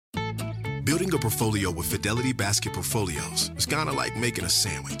Building a portfolio with Fidelity Basket Portfolios is kind of like making a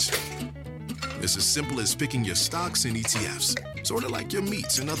sandwich. It's as simple as picking your stocks and ETFs, sort of like your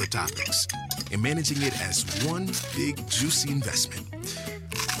meats and other topics, and managing it as one big, juicy investment.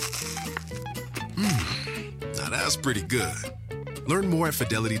 Now that's pretty good. Learn more at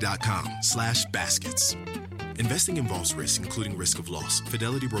fidelity.com/baskets. Investing involves risk, including risk of loss.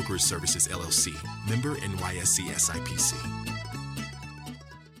 Fidelity Brokerage Services, LLC. Member NYSE SIPC.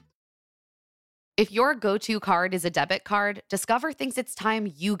 If your go-to card is a debit card, Discover thinks it's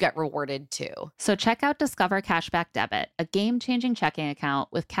time you get rewarded too. So check out Discover Cashback Debit, a game-changing checking account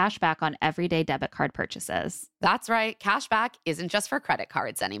with cash back on everyday debit card purchases. That's right, cashback isn't just for credit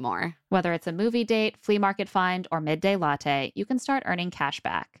cards anymore. Whether it's a movie date, flea market find, or midday latte, you can start earning cash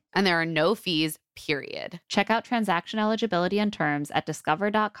back. And there are no fees, period. Check out transaction eligibility and terms at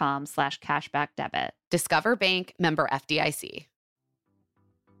discover.com/cashbackdebit. Discover Bank, member FDIC.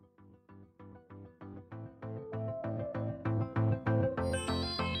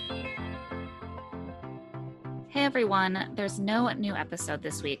 Hey everyone, there's no new episode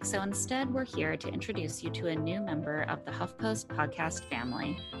this week, so instead we're here to introduce you to a new member of the HuffPost podcast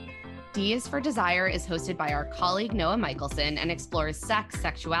family. D is for Desire is hosted by our colleague Noah Michelson and explores sex,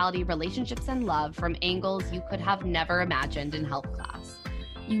 sexuality, relationships, and love from angles you could have never imagined in health class.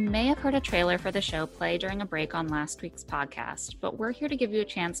 You may have heard a trailer for the show play during a break on last week's podcast, but we're here to give you a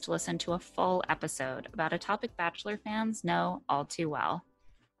chance to listen to a full episode about a topic Bachelor fans know all too well.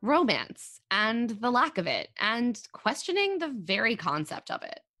 Romance and the lack of it, and questioning the very concept of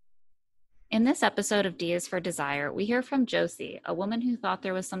it. In this episode of D is for Desire, we hear from Josie, a woman who thought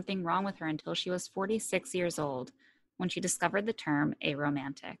there was something wrong with her until she was 46 years old, when she discovered the term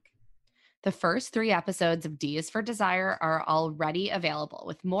aromantic. The first 3 episodes of D is for Desire are already available,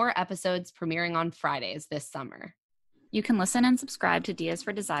 with more episodes premiering on Fridays this summer. You can listen and subscribe to D is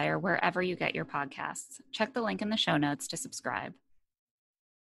for Desire wherever you get your podcasts. Check the link in the show notes to subscribe.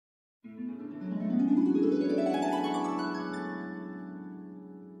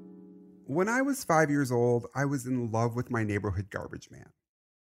 When I was 5 years old, I was in love with my neighborhood garbage man.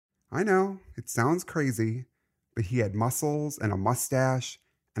 I know, it sounds crazy, but he had muscles and a mustache,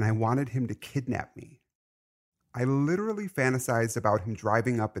 and I wanted him to kidnap me. I literally fantasized about him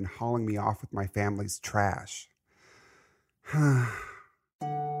driving up and hauling me off with my family's trash. And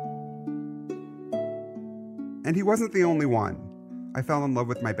he wasn't the only one. I fell in love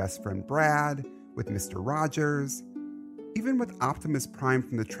with my best friend Brad, with Mr. Rogers, even with Optimus Prime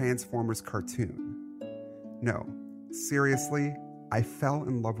from the Transformers cartoon. No, seriously, I fell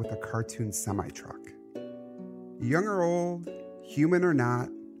in love with a cartoon semi-truck. Young or old, human or not,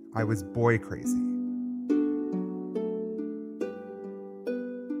 I was boy crazy.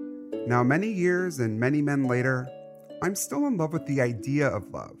 Now, many years and many men later, I'm still in love with the idea of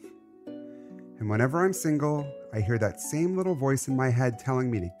love. And whenever I'm single, I hear that same little voice in my head telling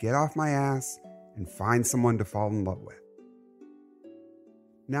me to get off my ass and find someone to fall in love with.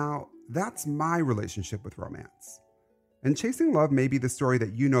 Now, that's my relationship with romance. And chasing love may be the story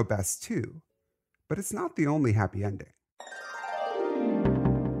that you know best too, but it's not the only happy ending.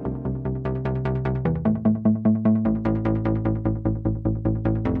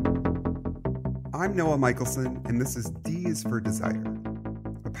 I'm Noah Michelson, and this is D is for Desire,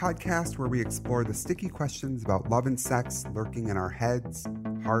 a podcast where we explore the sticky questions about love and sex lurking in our heads,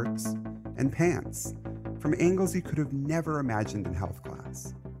 hearts, and pants from angles you could have never imagined in health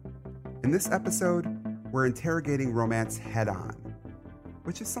class. In this episode, we're interrogating romance head-on,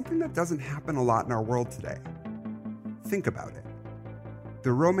 which is something that doesn't happen a lot in our world today. Think about it.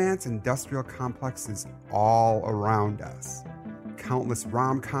 The romance industrial complex is all around us. Countless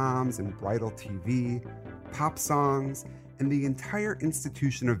rom-coms and bridal TV, pop songs, and the entire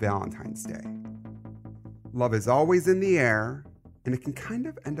institution of Valentine's Day. Love is always in the air, and it can kind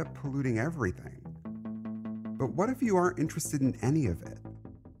of end up polluting everything. But what if you aren't interested in any of it?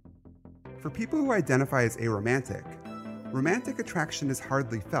 For people who identify as aromantic, romantic attraction is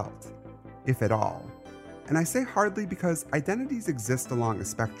hardly felt, if at all. And I say hardly because identities exist along a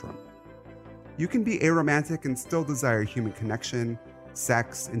spectrum. You can be aromantic and still desire human connection,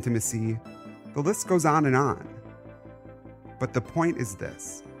 sex, intimacy. The list goes on and on. But the point is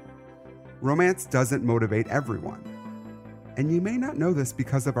this: romance doesn't motivate everyone. And you may not know this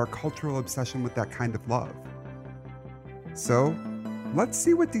because of our cultural obsession with that kind of love. So, let's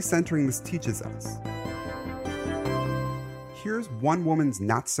see what decentering this teaches us. Here's one woman's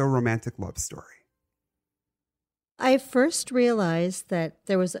not-so-romantic love story. I first realized that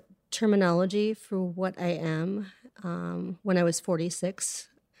there was terminology for what I am when I was 46.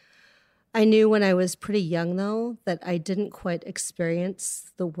 I knew when I was pretty young, though, that I didn't quite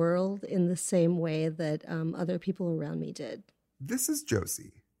experience the world in the same way that other people around me did. This is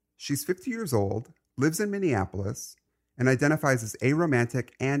Josie. She's 50 years old, lives in Minneapolis, and identifies as aromantic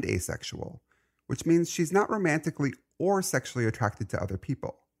and asexual, which means she's not romantically or sexually attracted to other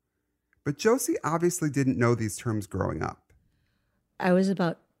people. But Josie obviously didn't know these terms growing up. I was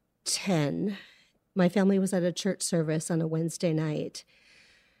about 10. My family was at a church service on a Wednesday night,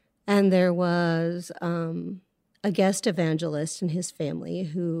 and there was a guest evangelist and his family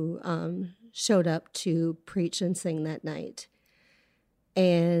who showed up to preach and sing that night.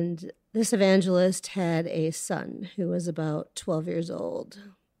 And this evangelist had a son who was about 12 years old,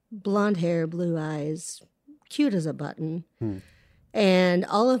 blonde hair, blue eyes, cute as a button. And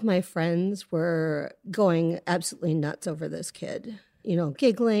all of my friends were going absolutely nuts over this kid, you know,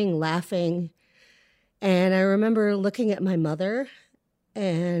 giggling, laughing. And I remember looking at my mother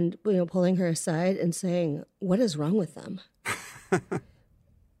and, you know, pulling her aside and saying, "What is wrong with them?"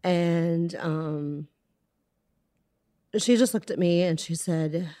 And she just looked at me and she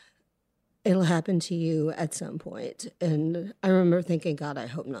said, "It'll happen to you at some point." And I remember thinking, God, I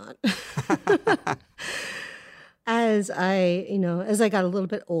hope not. As I got a little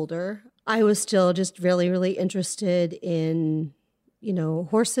bit older, I was still just really, really interested in, you know,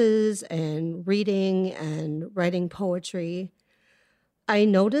 horses and reading and writing poetry. I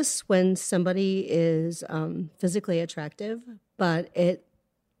notice when somebody is physically attractive, but it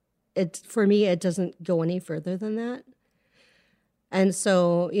for me, it doesn't go any further than that. And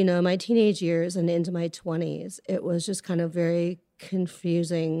so, you know, my teenage years and into my 20s, it was just kind of very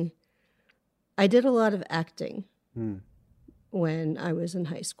confusing. I did a lot of acting when I was in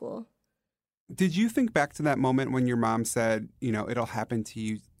high school. Did you think back to that moment when your mom said, you know, it'll happen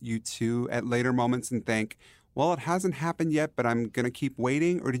to you too at later moments and think, well, it hasn't happened yet, but I'm going to keep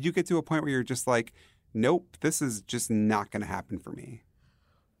waiting? Or did you get to a point where you're just like, nope, this is just not going to happen for me?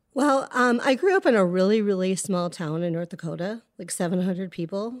 Well, I grew up in a really, really small town in North Dakota, like 700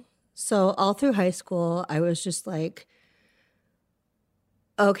 people. So all through high school, I was just like,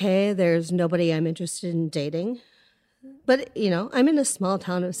 okay, there's nobody I'm interested in dating. But, you know, I'm in a small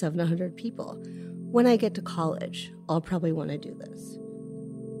town of 700 people. When I get to college, I'll probably want to do this.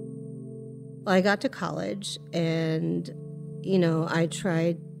 Well, I got to college and, you know, I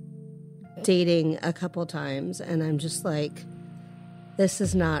tried dating a couple times and I'm just like, this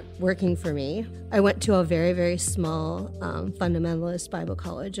is not working for me. I went to a very, very small fundamentalist Bible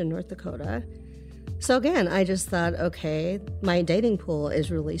college in North Dakota. So again, I just thought, okay, my dating pool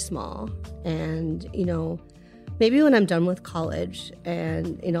is really small. And, you know, maybe when I'm done with college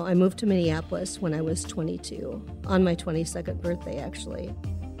and, you know, I moved to Minneapolis when I was 22, on my 22nd birthday, actually.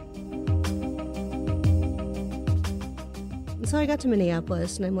 And so I got to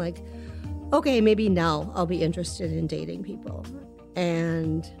Minneapolis and I'm like, okay, maybe now I'll be interested in dating people.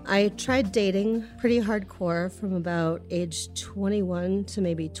 And I tried dating pretty hardcore from about age 21 to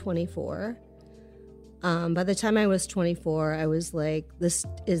maybe 24. By the time I was 24, I was like, this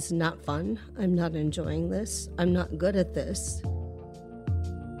is not fun. I'm not enjoying this. I'm not good at this.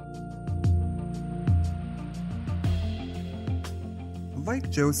 Like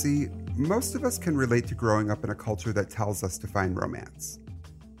Josie, most of us can relate to growing up in a culture that tells us to find romance.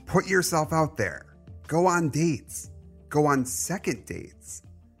 Put yourself out there. Go on dates. Go on second dates.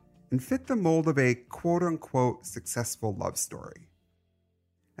 And fit the mold of a quote-unquote successful love story.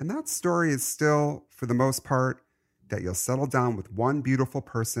 And that story is still, for the most part, that you'll settle down with one beautiful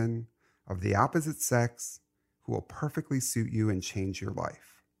person of the opposite sex who will perfectly suit you and change your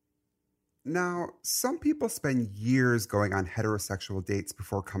life. Now, some people spend years going on heterosexual dates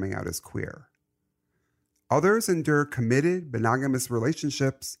before coming out as queer. Others endure committed, monogamous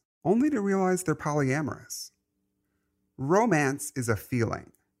relationships only to realize they're polyamorous. Romance is a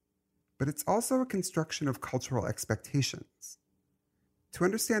feeling, but it's also a construction of cultural expectations. To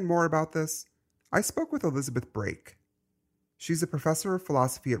understand more about this, I spoke with Elizabeth Brake. She's a professor of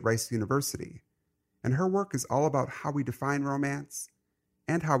philosophy at Rice University, and her work is all about how we define romance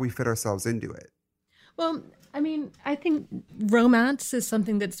and how we fit ourselves into it. Well, I mean, I think romance is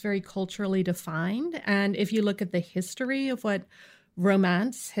something that's very culturally defined. And if you look at the history of what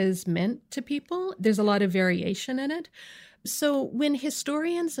romance has meant to people, there's a lot of variation in it. So when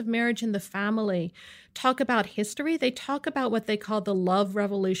historians of marriage and the family talk about history, they talk about what they call the love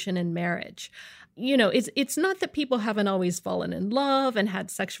revolution in marriage. You know, it's not that people haven't always fallen in love and had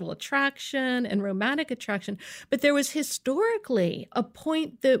sexual attraction and romantic attraction, but there was historically a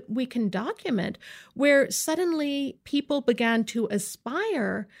point that we can document where suddenly people began to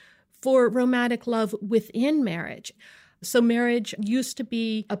aspire for romantic love within marriage. So marriage used to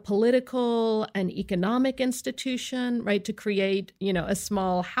be a political and economic institution, right, to create, a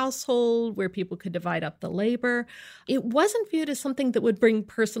small household where people could divide up the labor. It wasn't viewed as something that would bring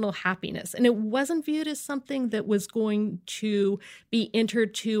personal happiness, and it wasn't viewed as something that was going to be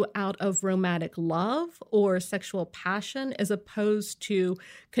entered to out of romantic love or sexual passion as opposed to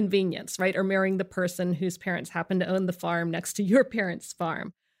convenience, right, or marrying the person whose parents happen to own the farm next to your parents'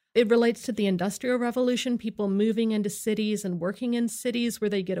 farm. It relates to the Industrial Revolution, people moving into cities and working in cities where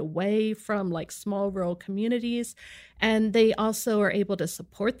they get away from like small rural communities. And they also are able to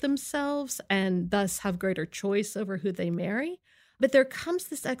support themselves and thus have greater choice over who they marry. But there comes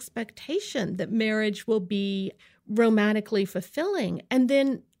this expectation that marriage will be romantically fulfilling. And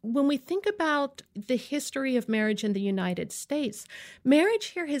then when we think about the history of marriage in the United States,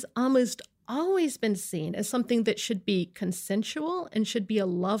 marriage here has almost always been seen as something that should be consensual and should be a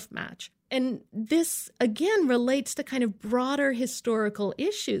love match. And this, again, relates to kind of broader historical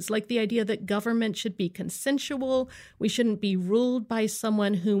issues, like the idea that government should be consensual. We shouldn't be ruled by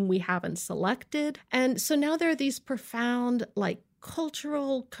someone whom we haven't selected. And so now there are these profound, like,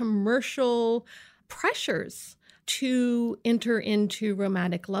 cultural, commercial pressures to enter into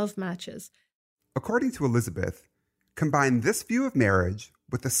romantic love matches. According to Elizabeth, combine this view of marriage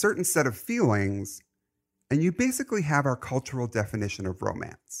with a certain set of feelings, and you basically have our cultural definition of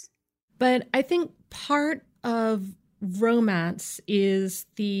romance. But I think part of romance is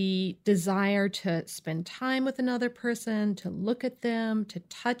the desire to spend time with another person, to look at them, to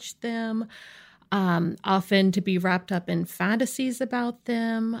touch them, often to be wrapped up in fantasies about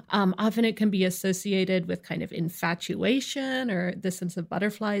them. Often it can be associated with kind of infatuation or the sense of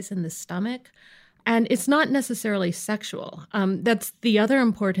butterflies in the stomach. And it's not necessarily sexual. That's the other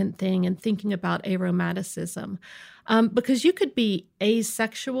important thing in thinking about aromanticism, because you could be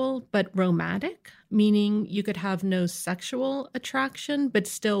asexual but romantic, meaning you could have no sexual attraction but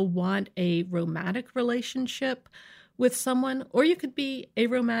still want a romantic relationship with someone, or you could be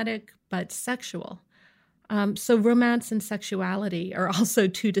aromantic but sexual. So romance and sexuality are also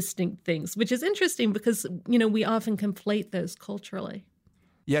two distinct things, which is interesting because, we often conflate those culturally.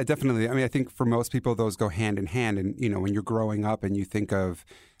 Yeah, definitely. I mean, I think for most people, those go hand in hand. And, when you're growing up and you think of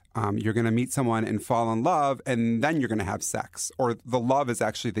you're going to meet someone and fall in love, and then you're going to have sex, or the love is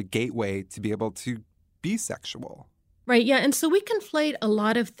actually the gateway to be able to be sexual. Right. Yeah. And so we conflate a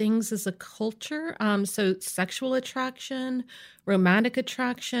lot of things as a culture. So sexual attraction, romantic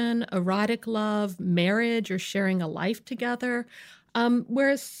attraction, erotic love, marriage, or sharing a life together.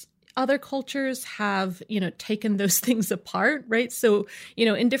 Whereas other cultures have, taken those things apart, right? So,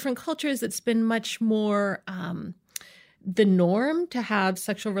 in different cultures, it's been much more the norm to have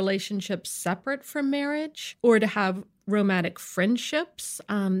sexual relationships separate from marriage or to have romantic friendships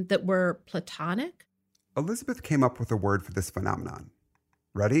that were platonic. Elizabeth came up with a word for this phenomenon.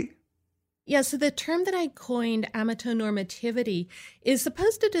 Ready? Yeah, so the term that I coined, amatonormativity, is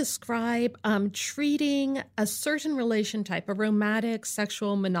supposed to describe treating a certain relation type, a romantic,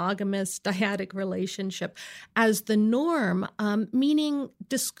 sexual, monogamous, dyadic relationship, as the norm, meaning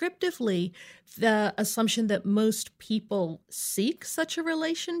descriptively the assumption that most people seek such a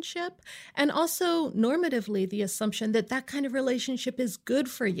relationship, and also normatively the assumption that that kind of relationship is good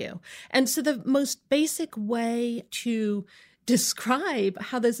for you. And so the most basic way to describe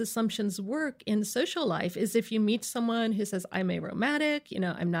how those assumptions work in social life is if you meet someone who says, I'm aromantic,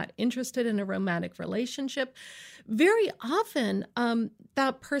 I'm not interested in a romantic relationship, very often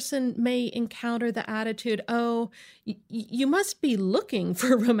that person may encounter the attitude, you must be looking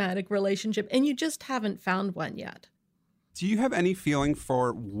for a romantic relationship and you just haven't found one yet. Do you have any feeling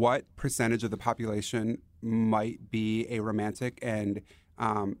for what percentage of the population might be aromantic and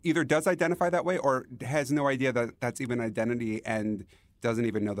either does identify that way or has no idea that that's even an identity and doesn't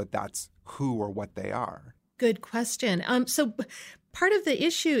even know that that's who or what they are? Good question. So part of the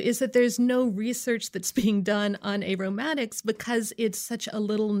issue is that there's no research that's being done on aromantics because it's such a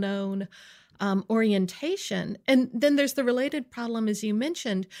little known orientation. And then there's the related problem, as you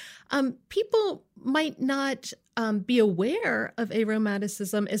mentioned. People might not be aware of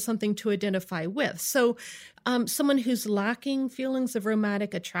aromanticism as something to identify with. So someone who's lacking feelings of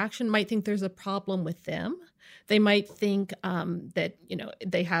romantic attraction might think there's a problem with them. They might think that,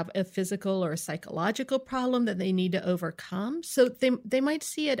 they have a physical or a psychological problem that they need to overcome. So they might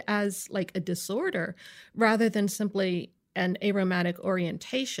see it as like a disorder rather than simply an aromantic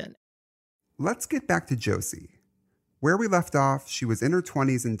orientation. Let's get back to Josie. Where we left off, she was in her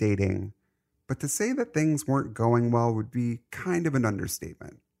 20s and dating, but to say that things weren't going well would be kind of an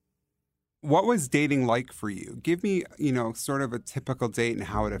understatement. What was dating like for you? Give me, sort of a typical date and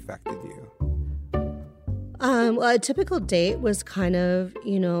how it affected you. Well, a typical date was kind of,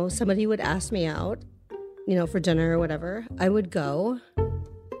 somebody would ask me out, for dinner or whatever. I would go.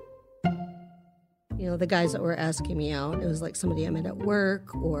 The guys that were asking me out, it was like somebody I met at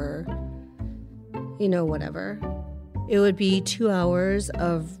work or, whatever. It would be 2 hours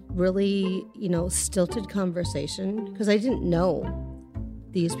of really, stilted conversation because I didn't know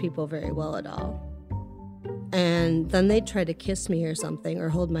these people very well at all. And then they'd try to kiss me or something or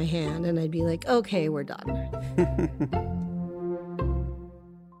hold my hand, and I'd be like, okay, we're done.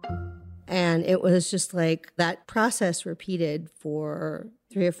 And it was just like that process repeated for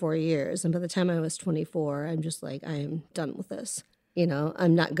 3 or 4 years. And by the time I was 24, I'm just like, I am done with this.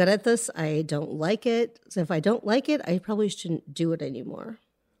 I'm not good at this. I don't like it. So if I don't like it, I probably shouldn't do it anymore.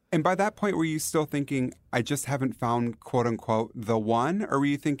 And by that point, were you still thinking, I just haven't found, quote unquote, the one? Or were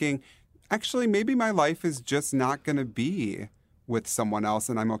you thinking, actually, maybe my life is just not going to be with someone else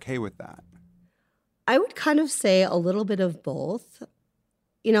and I'm okay with that? I would kind of say a little bit of both.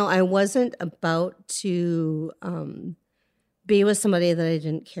 I wasn't about to be with somebody that I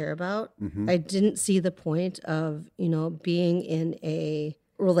didn't care about. Mm-hmm. I didn't see the point of, being in a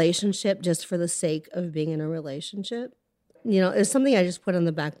relationship just for the sake of being in a relationship. It's something I just put on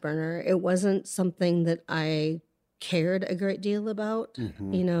the back burner. It wasn't something that I cared a great deal about.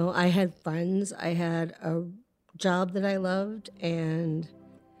 Mm-hmm. I had friends, I had a job that I loved, and,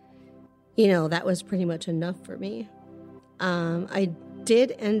 that was pretty much enough for me. I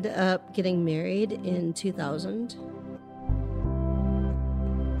did end up getting married in 2000.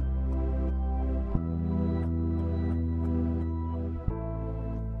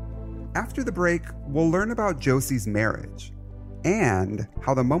 After the break, we'll learn about Josie's marriage and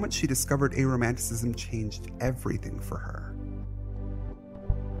how the moment she discovered aromanticism changed everything for her.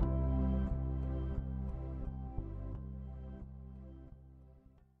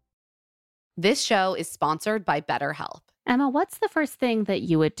 This show is sponsored by BetterHelp. Emma, what's the first thing that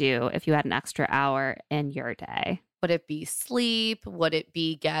you would do if you had an extra hour in your day? Would it be sleep? Would it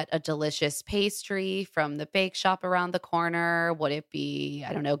be get a delicious pastry from the bake shop around the corner? Would it be,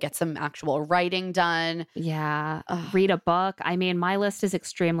 get some actual writing done? Yeah. Read a book. I mean, my list is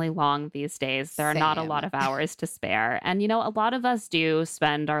extremely long these days. There are not a lot of hours to spare. And, a lot of us do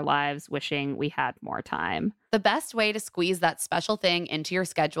spend our lives wishing we had more time. The best way to squeeze that special thing into your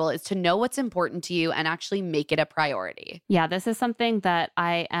schedule is to know what's important to you and actually make it a priority. Yeah, this is something that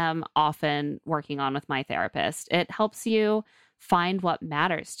I am often working on with my therapist. It helps you find what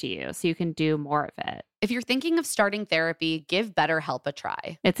matters to you so you can do more of it. If you're thinking of starting therapy, give BetterHelp a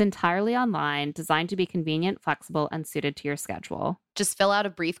try. It's entirely online, designed to be convenient, flexible, and suited to your schedule. Just fill out a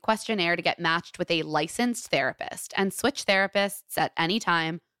brief questionnaire to get matched with a licensed therapist and switch therapists at any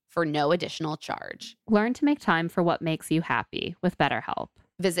time for no additional charge. Learn to make time for what makes you happy with BetterHelp.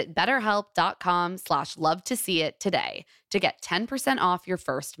 Visit betterhelp.com/lovetosee it today to get 10% off your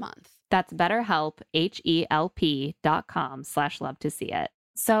first month. That's BetterHelp, HELP.com/lovetosee it.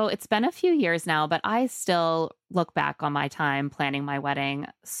 So it's been a few years now, but I still look back on my time planning my wedding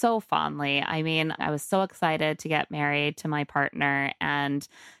so fondly. I mean, I was so excited to get married to my partner and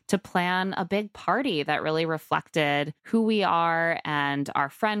to plan a big party that really reflected who we are and our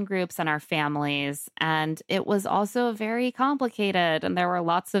friend groups and our families. And it was also very complicated and there were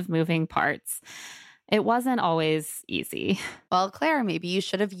lots of moving parts. It wasn't always easy. Well, Claire, maybe you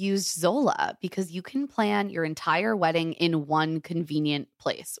should have used Zola because you can plan your entire wedding in one convenient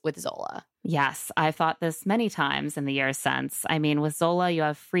place with Zola. Yes, I've thought this many times in the years since. I mean, with Zola, you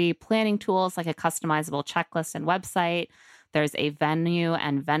have free planning tools like a customizable checklist and website. There's a venue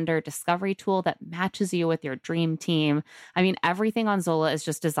and vendor discovery tool that matches you with your dream team. I mean, everything on Zola is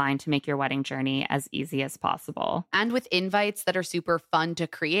just designed to make your wedding journey as easy as possible. And with invites that are super fun to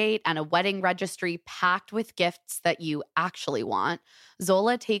create and a wedding registry packed with gifts that you actually want,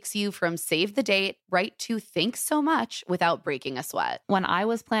 Zola takes you from save the date right to think so much without breaking a sweat. When I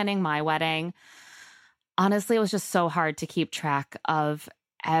was planning my wedding, honestly, it was just so hard to keep track of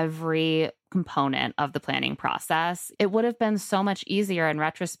every component of the planning process. It would have been so much easier in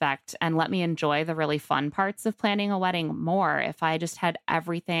retrospect and let me enjoy the really fun parts of planning a wedding more if I just had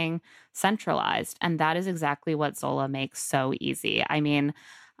everything centralized. And that is exactly what Zola makes so easy. I mean,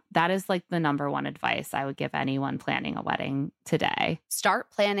 that is like the number one advice I would give anyone planning a wedding today.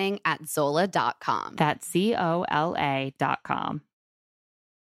 Start planning at Zola.com. That's ZOLA.com.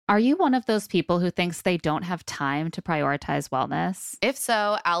 Are you one of those people who thinks they don't have time to prioritize wellness? If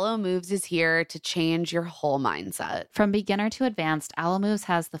so, Alo Moves is here to change your whole mindset. From beginner to advanced, Alo Moves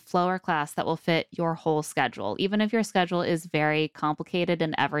has the flower class that will fit your whole schedule, even if your schedule is very complicated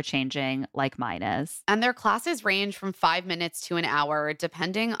and ever-changing like mine is. And their classes range from 5 minutes to an hour,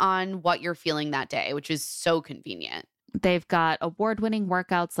 depending on what you're feeling that day, which is so convenient. They've got award-winning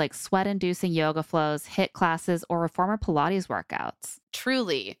workouts like sweat-inducing yoga flows, HIIT classes, or reformer Pilates workouts.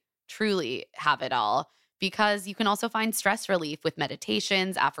 Truly have it all, because you can also find stress relief with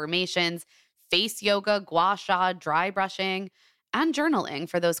meditations, affirmations, face yoga, gua sha, dry brushing, and journaling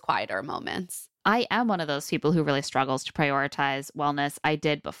for those quieter moments. I am one of those people who really struggles to prioritize wellness. I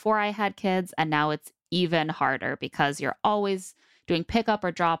did before I had kids, and now it's even harder because you're always doing pickup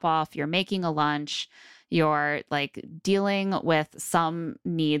or drop off, you're making a lunch, you're like dealing with some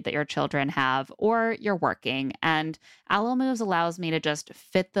need that your children have, or you're working. And Alo Moves allows me to just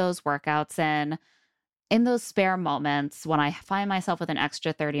fit those workouts in those spare moments. When I find myself with an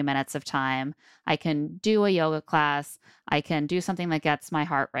extra 30 minutes of time, I can do a yoga class, I can do something that gets my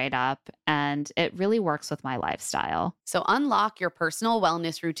heart rate up, and it really works with my lifestyle. So unlock your personal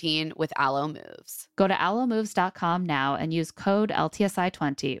wellness routine with Alo Moves. Go to alomoves.com now and use code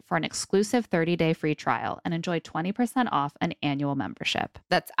LTSI20 for an exclusive 30-day free trial and enjoy 20% off an annual membership.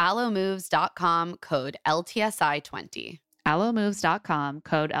 That's alomoves.com, code LTSI20. alomoves.com,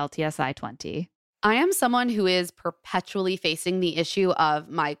 code LTSI20. I am someone who is perpetually facing the issue of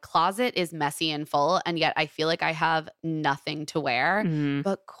my closet is messy and full, and yet I feel like I have nothing to wear.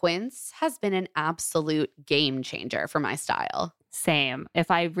 But Quince has been an absolute game changer for my style. Same. If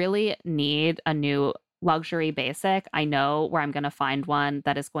I really need a new luxury basic, I know where I'm going to find one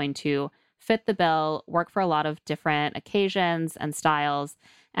that is going to fit the bill, work for a lot of different occasions and styles.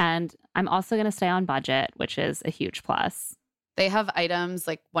 And I'm also going to stay on budget, which is a huge plus. They have items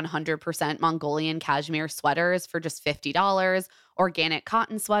like 100% Mongolian cashmere sweaters for just $50, organic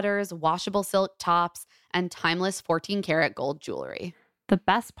cotton sweaters, washable silk tops, and timeless 14-karat gold jewelry. The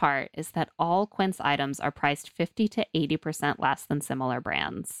best part is that all Quince items are priced 50 to 80% less than similar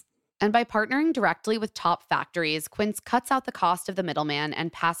brands. And by partnering directly with top factories, Quince cuts out the cost of the middleman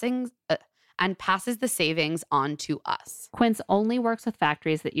and passes the savings on to us. Quince only works with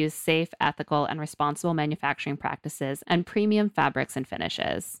factories that use safe, ethical, and responsible manufacturing practices and premium fabrics and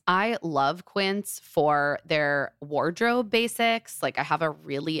finishes. I love Quince for their wardrobe basics. Like I have a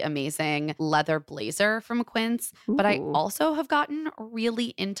really amazing leather blazer from Quince, but I also have gotten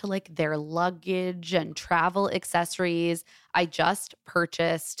really into like their luggage and travel accessories. I just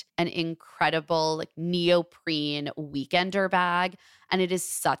purchased an incredible like neoprene weekender bag, and it is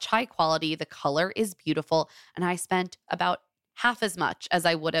such high quality. The color is beautiful, and I spent about half as much as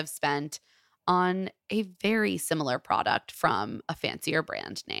I would have spent on a very similar product from a fancier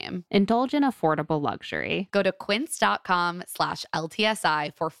brand name. Indulge in affordable luxury. Go to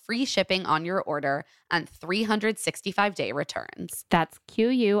quince.com/LTSI for free shipping on your order and 365-day returns. That's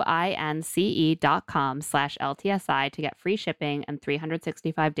QUINCE.com/LTSI to get free shipping and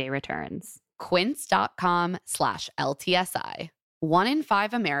 365-day returns. Quince.com/LTSI. 1 in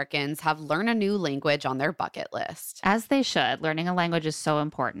 5 Americans have learn a new language on their bucket list. As they should. Learning a language is so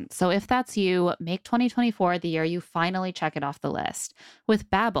important. So if that's you, make 2024 the year you finally check it off the list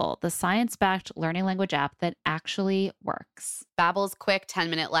with Babbel, the science-backed learning language app that actually works. Babbel's quick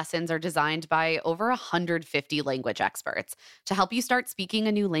 10-minute lessons are designed by over 150 language experts to help you start speaking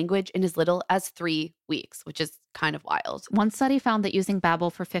a new language in as little as 3 weeks, which is kind of wild. One study found that using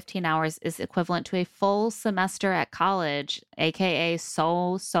Babbel for 15 hours is equivalent to a full semester at college, aka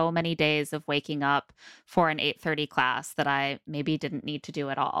so many days of waking up for an 8:30 class that I maybe didn't need to do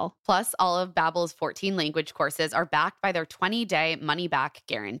at all. Plus, all of Babbel's 14 language courses are backed by their 20-day money-back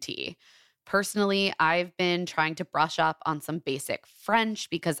guarantee. Personally, I've been trying to brush up on some basic French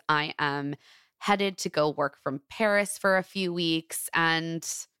because I am headed to go work from Paris for a few weeks, and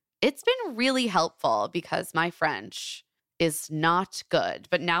it's been really helpful because my French is not good,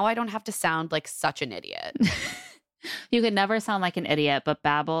 but now I don't have to sound like such an idiot. You can never sound like an idiot, but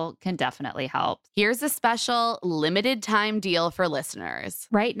Babbel can definitely help. Here's a special limited time deal for listeners.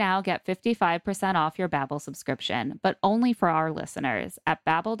 Right now, get 55% off your Babbel subscription, but only for our listeners at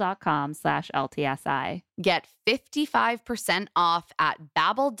babbel.com/LTSI. Get 55% off at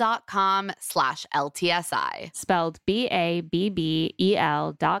babbel.com/LTSI. Spelled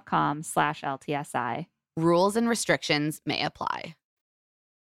BABBEL.com/LTSI. Rules and restrictions may apply.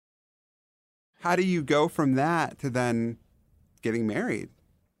 How do you go from that to then getting married?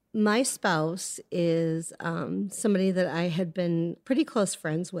 My spouse is somebody that I had been pretty close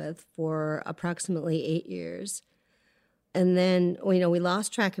friends with for approximately 8 years. And then, we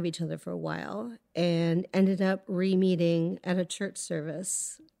lost track of each other for a while and ended up re-meeting at a church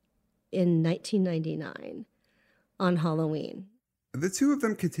service in 1999 on Halloween. The two of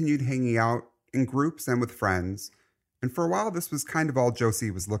them continued hanging out in groups and with friends. And for a while, this was kind of all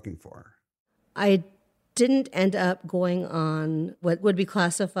Josie was looking for. I didn't end up going on what would be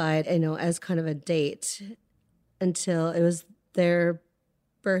classified, as kind of a date until it was their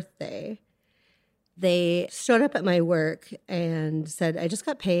birthday. They showed up at my work and said, I just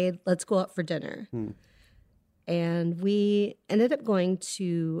got paid. Let's go out for dinner. And we ended up going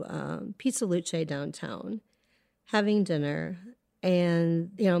to Pizza Luce downtown, having dinner.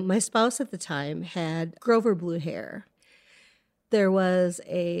 And, my spouse at the time had Grover blue hair. There was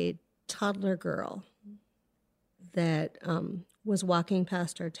a toddler girl that was walking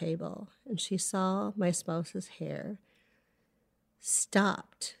past our table, and she saw my spouse's hair,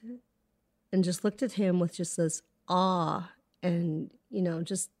 stopped, and just looked at him with just this awe and,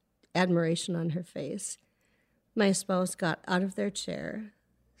 just admiration on her face. My spouse got out of their chair,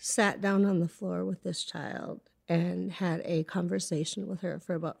 sat down on the floor with this child, and had a conversation with her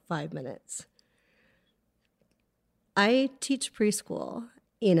for about 5 minutes. I teach preschool.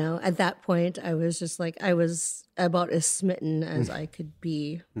 At that point, I was just I was about as smitten as I could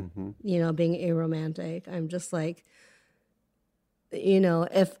be, being aromantic. I'm just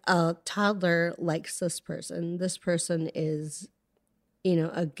if a toddler likes this person is,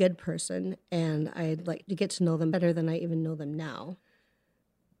 a good person, and I'd like to get to know them better than I even know them now.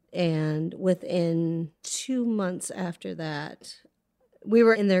 And within 2 months after that, we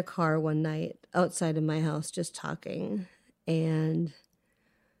were in their car one night outside of my house just talking. And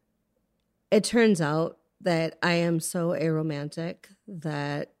it turns out that I am so aromantic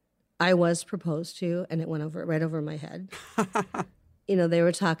that I was proposed to, and it went right over my head. They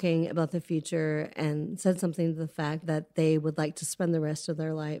were talking about the future and said something to the fact that they would like to spend the rest of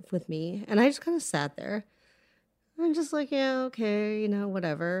their life with me. And I just kind of sat there. I'm just yeah, okay,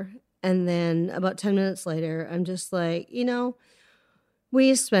 whatever. And then about 10 minutes later, I'm just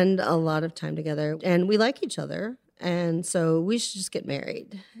we spend a lot of time together and we like each other. And so we should just get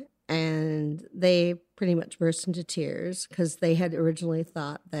married. And they pretty much burst into tears because they had originally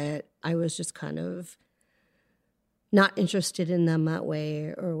thought that I was just kind of not interested in them that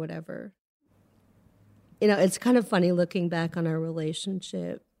way or whatever. It's kind of funny looking back on our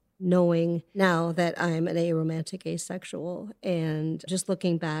relationship, knowing now that I'm an aromantic asexual, and just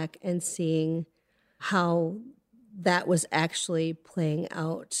looking back and seeing how that was actually playing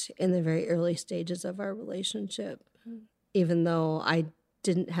out in the very early stages of our relationship, even though I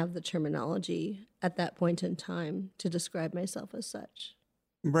didn't have the terminology at that point in time to describe myself as such.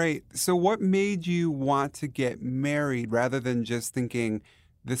 Right. So what made you want to get married rather than just thinking,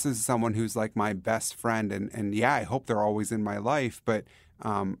 this is someone who's like my best friend and yeah, I hope they're always in my life, but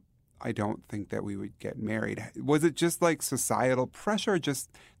I don't think that we would get married. Was it just like societal pressure, just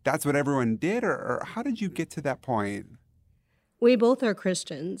that's what everyone did, or how did you get to that point? We both are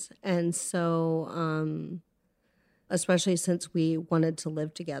Christians, and so especially since we wanted to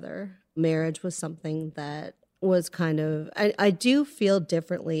live together, marriage was something that was kind of, I do feel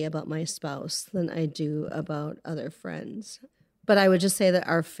differently about my spouse than I do about other friends. But I would just say that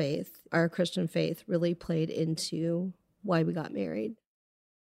our faith, our Christian faith, really played into why we got married.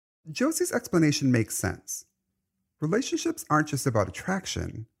 Josie's explanation makes sense. Relationships aren't just about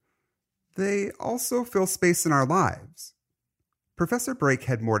attraction. They also fill space in our lives. Professor Brake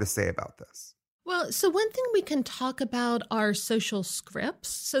had more to say about this. Well, so one thing we can talk about are social scripts.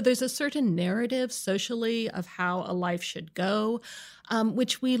 So there's a certain narrative socially of how a life should go,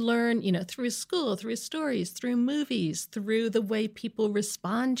 which we learn, through school, through stories, through movies, through the way people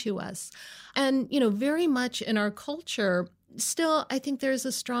respond to us. And, very much in our culture, still, I think there's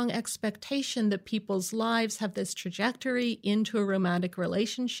a strong expectation that people's lives have this trajectory into a romantic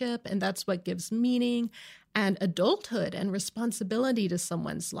relationship, and that's what gives meaning and adulthood and responsibility to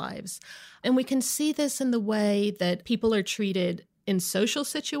someone's lives. And we can see this in the way that people are treated in social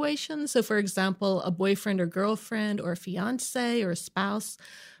situations. So, for example, a boyfriend or girlfriend or a fiance or a spouse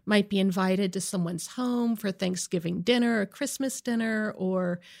might be invited to someone's home for Thanksgiving dinner or Christmas dinner,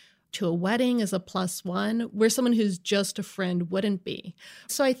 or to a wedding as a plus one, where someone who's just a friend wouldn't be.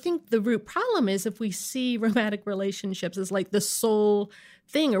 So I think the root problem is if we see romantic relationships as like the sole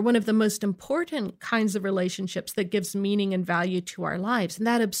thing or one of the most important kinds of relationships that gives meaning and value to our lives, and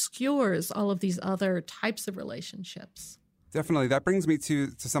that obscures all of these other types of relationships. Definitely. That brings me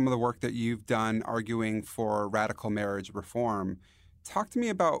to some of the work that you've done arguing for radical marriage reform. Talk to me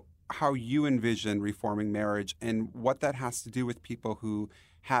about how you envision reforming marriage and what that has to do with people who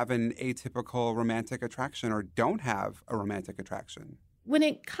have an atypical romantic attraction or don't have a romantic attraction. When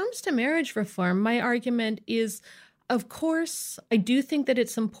it comes to marriage reform, my argument is, of course, I do think that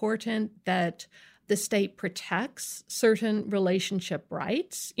it's important that the state protects certain relationship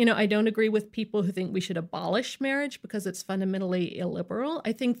rights. I don't agree with people who think we should abolish marriage because it's fundamentally illiberal.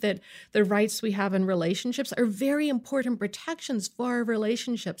 I think that the rights we have in relationships are very important protections for our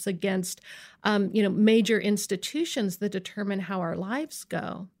relationships against, major institutions that determine how our lives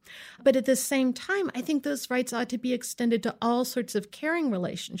go. But at the same time, I think those rights ought to be extended to all sorts of caring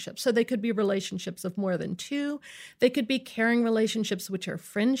relationships. So they could be relationships of more than two. They could be caring relationships, which are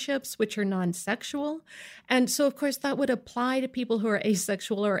friendships, which are non-sexual. And so, of course, that would apply to people who are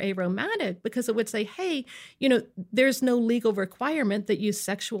asexual or aromantic, because it would say, hey, there's no legal requirement that you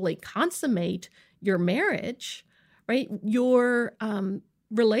sexually consummate your marriage, right? Your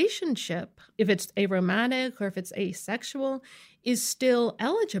relationship, if it's aromantic or if it's asexual, is still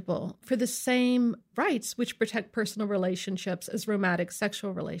eligible for the same rights which protect personal relationships as romantic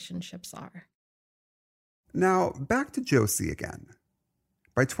sexual relationships are. Now, back to Josie again.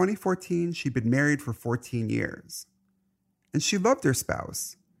 By 2014, she'd been married for 14 years. And she loved her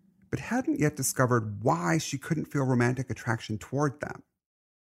spouse, but hadn't yet discovered why she couldn't feel romantic attraction toward them.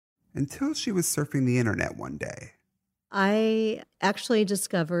 Until she was surfing the internet one day. I actually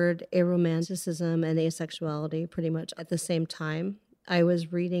discovered aromanticism and asexuality pretty much at the same time. I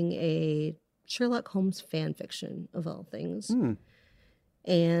was reading a Sherlock Holmes fan fiction, of all things,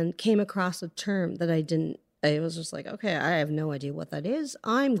 and came across a term that I was just like, okay, I have no idea what that is.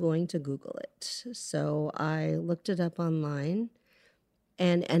 I'm going to Google it. So I looked it up online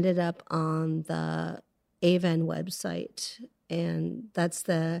and ended up on the AVEN website. And that's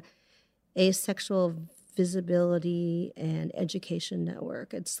the Asexual Visibility and Education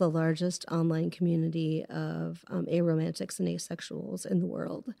Network. It's the largest online community of aromantics and asexuals in the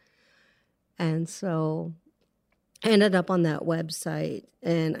world. And so I ended up on that website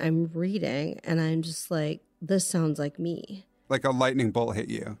and I'm reading and I'm just like, this sounds like me. Like a lightning bolt hit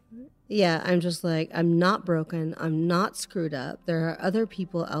you. Yeah, I'm just like, I'm not broken. I'm not screwed up. There are other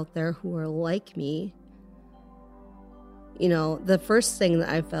people out there who are like me. The first thing that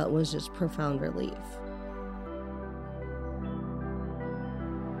I felt was just profound relief.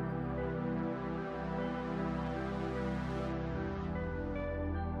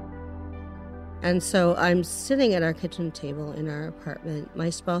 And so I'm sitting at our kitchen table in our apartment.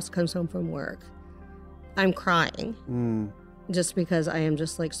 My spouse comes home from work. I'm crying just because I am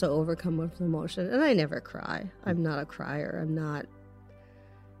just like so overcome with emotion. And I never cry. I'm not a crier. I'm not,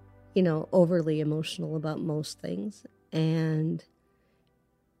 overly emotional about most things. And,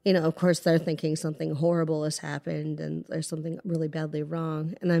 of course, they're thinking something horrible has happened and there's something really badly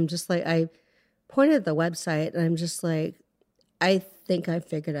wrong. And I'm just like, I pointed at the website and I'm just like, I think I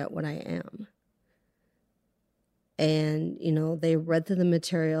figured out what I am. And, they read through the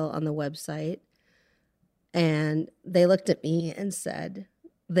material on the website and they looked at me and said,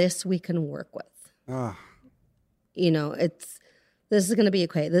 this we can work with. This is going to be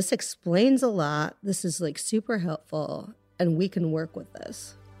okay. This explains a lot. This is like super helpful and we can work with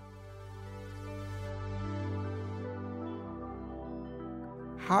this.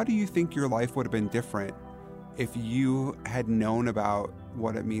 How do you think your life would have been different if you had known about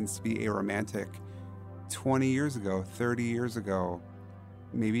what it means to be aromantic 20 years ago, 30 years ago,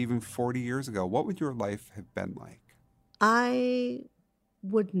 maybe even 40 years ago? What would your life have been like? I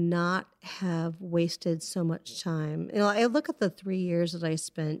would not have wasted so much time. I look at the 3 years that I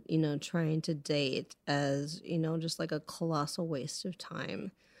spent, trying to date as, just like a colossal waste of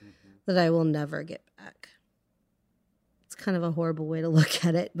time that I will never get back. It's kind of a horrible way to look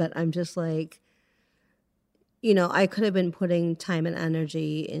at it, but I'm just like, I could have been putting time and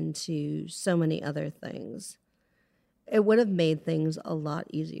energy into so many other things. It would have made things a lot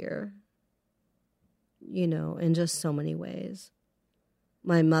easier, in just so many ways.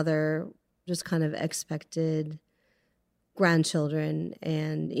 My mother just kind of expected grandchildren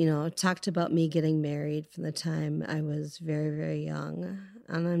and, talked about me getting married from the time I was very, very young.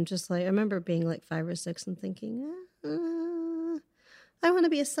 And I'm just like, I remember being like 5 or 6 and thinking, I want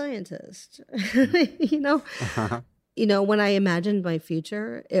to be a scientist. When I imagined my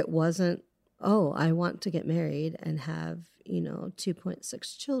future, it wasn't, I want to get married and have,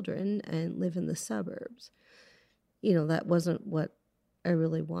 2.6 children and live in the suburbs. That wasn't what I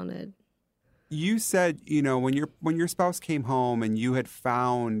really wanted. You said, when your spouse came home and you had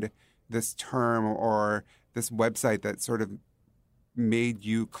found this term or this website that sort of made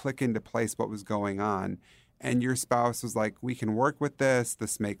you click into place what was going on. and your spouse was like, we can work with this.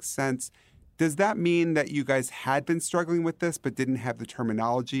 This makes sense. Does that mean that you guys had been struggling with this but didn't have the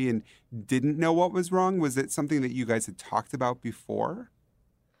terminology and didn't know what was wrong? Was it something that you guys had talked about before?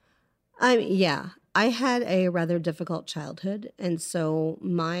 Yeah. I had a rather difficult childhood. And so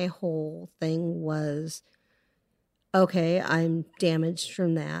my whole thing was, okay, I'm damaged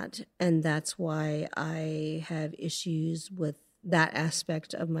from that. And that's why I have issues with that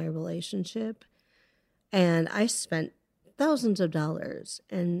aspect of my relationship. And I spent thousands of dollars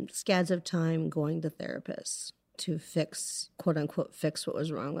and scads of time going to therapists to fix, quote unquote, fix what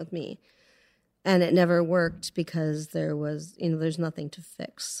was wrong with me. And it never worked because there's nothing to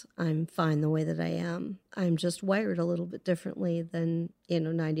fix. I'm fine the way that I am. I'm just wired a little bit differently than,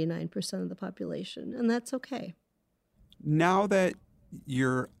 99% of the population. And that's okay. Now that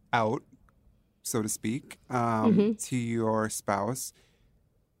you're out, so to speak, to your spouse,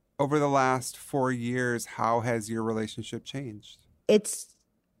 over the last 4 years, how has your relationship changed? It's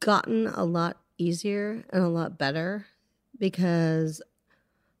gotten a lot easier and a lot better because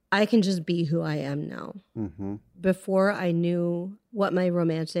I can just be who I am now. Mm-hmm. Before I knew what my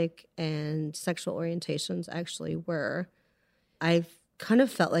romantic and sexual orientations actually were, I kind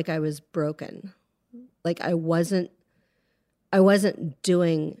of felt like I was broken. Like I wasn't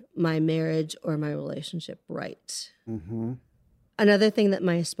doing my marriage or my relationship right. Mm-hmm. Another thing that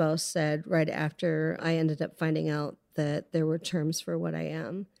my spouse said right after I ended up finding out that there were terms for what I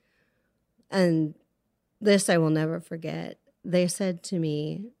am, and this I will never forget. They said to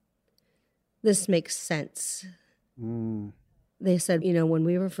me, "This makes sense." Mm. They said, when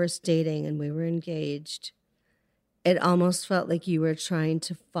we were first dating and we were engaged, it almost felt like you were trying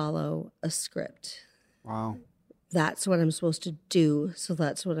to follow a script. Wow. That's what I'm supposed to do, so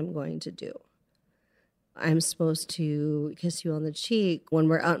that's what I'm going to do. I'm supposed to kiss you on the cheek. When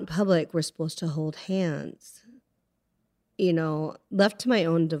we're out in public, we're supposed to hold hands. Left to my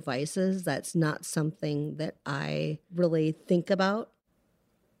own devices, that's not something that I really think about.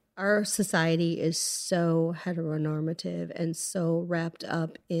 Our society is so heteronormative and so wrapped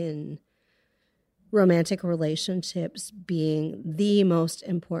up in romantic relationships being the most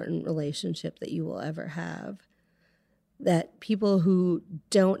important relationship that you will ever have, that people who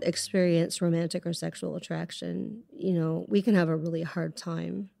don't experience romantic or sexual attraction, we can have a really hard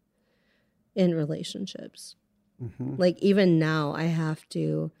time in relationships. Mm-hmm. Like even now I have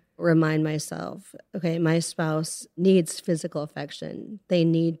to remind myself, okay, my spouse needs physical affection. They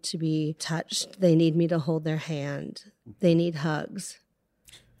need to be touched. They need me to hold their hand. They need hugs.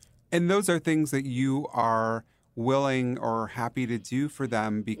 And those are things that you are willing or happy to do for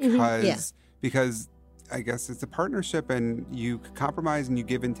them because, because I guess it's a partnership and you compromise and you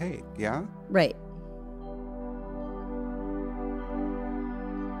give and take, yeah? Right.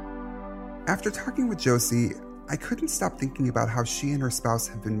 After talking with Josie, I couldn't stop thinking about how she and her spouse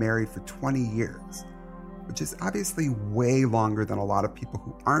have been married for 20 years, which is obviously way longer than a lot of people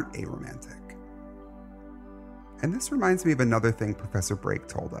who aren't aromantic. And this reminds me of another thing Professor Brake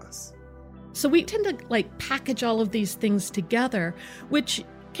told us. So we tend to package all of these things together, which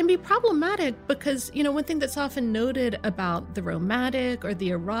can be problematic because, one thing that's often noted about the romantic or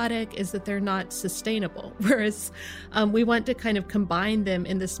the erotic is that they're not sustainable. Whereas we want to kind of combine them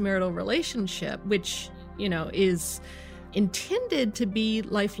in this marital relationship, which is intended to be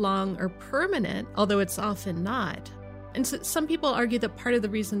lifelong or permanent, although it's often not. And so some people argue that part of the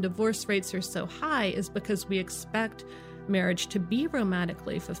reason divorce rates are so high is because we expect marriage to be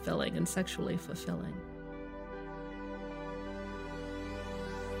romantically fulfilling and sexually fulfilling.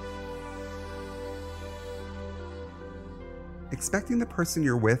 Expecting the person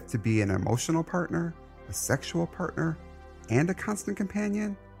you're with to be an emotional partner, a sexual partner, and a constant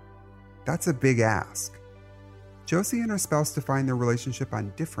companion? That's a big ask. Josie and her spouse define their relationship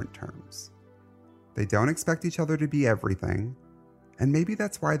on different terms. They don't expect each other to be everything, and maybe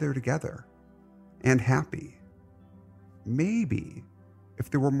that's why they're together and happy. Maybe if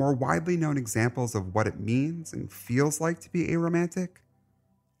there were more widely known examples of what it means and feels like to be aromantic,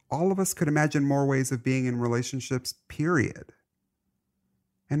 all of us could imagine more ways of being in relationships, period.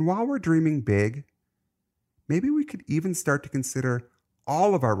 And while we're dreaming big, maybe we could even start to consider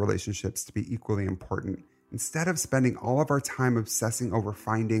all of our relationships to be equally important instead of spending all of our time obsessing over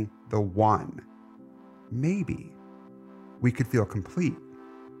finding the one. Maybe we could feel complete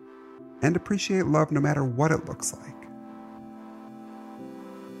and appreciate love no matter what it looks like.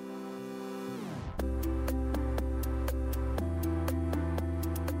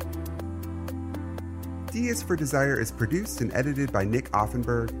 D is for Desire is produced and edited by Nick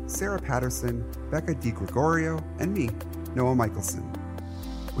Offenberg, Sarah Patterson, Becca DiGregorio, and me, Noah Michelson.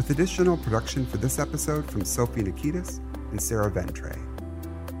 with additional production for this episode from Sophie Nikitas and Sarah Ventre.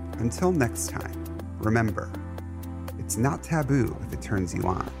 Until next time, remember, it's not taboo if it turns you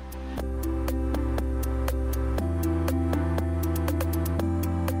on.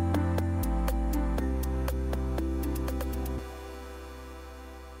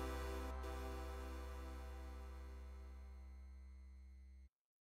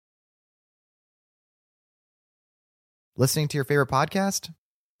 Listening to your favorite podcast?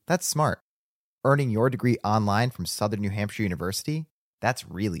 That's smart. Earning your degree online from Southern New Hampshire University? That's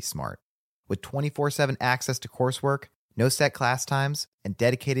really smart. With 24/7 access to coursework, no set class times, and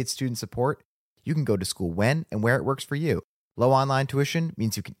dedicated student support, you can go to school when and where it works for you. Low online tuition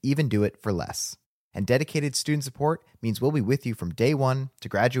means you can even do it for less. And dedicated student support means we'll be with you from day one to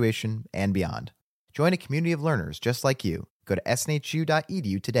graduation and beyond. Join a community of learners just like you. Go to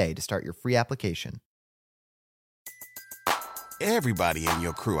snhu.edu today to start your free application. Everybody in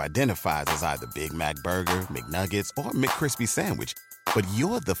your crew identifies as either Big Mac Burger, McNuggets, or McCrispy Sandwich. But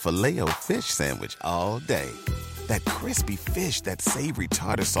you're the Filet-O-Fish Sandwich all day. That crispy fish, that savory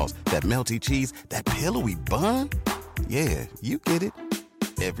tartar sauce, that melty cheese, that pillowy bun. Yeah, you get it.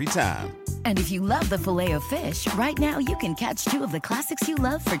 Every time. And if you love the Filet-O-Fish, right now you can catch two of the classics you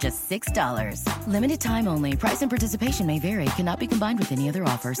love for just $6. Limited time only. Price and participation may vary. Cannot be combined with any other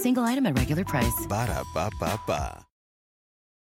offer. Single item at regular price. Ba-da-ba-ba-ba.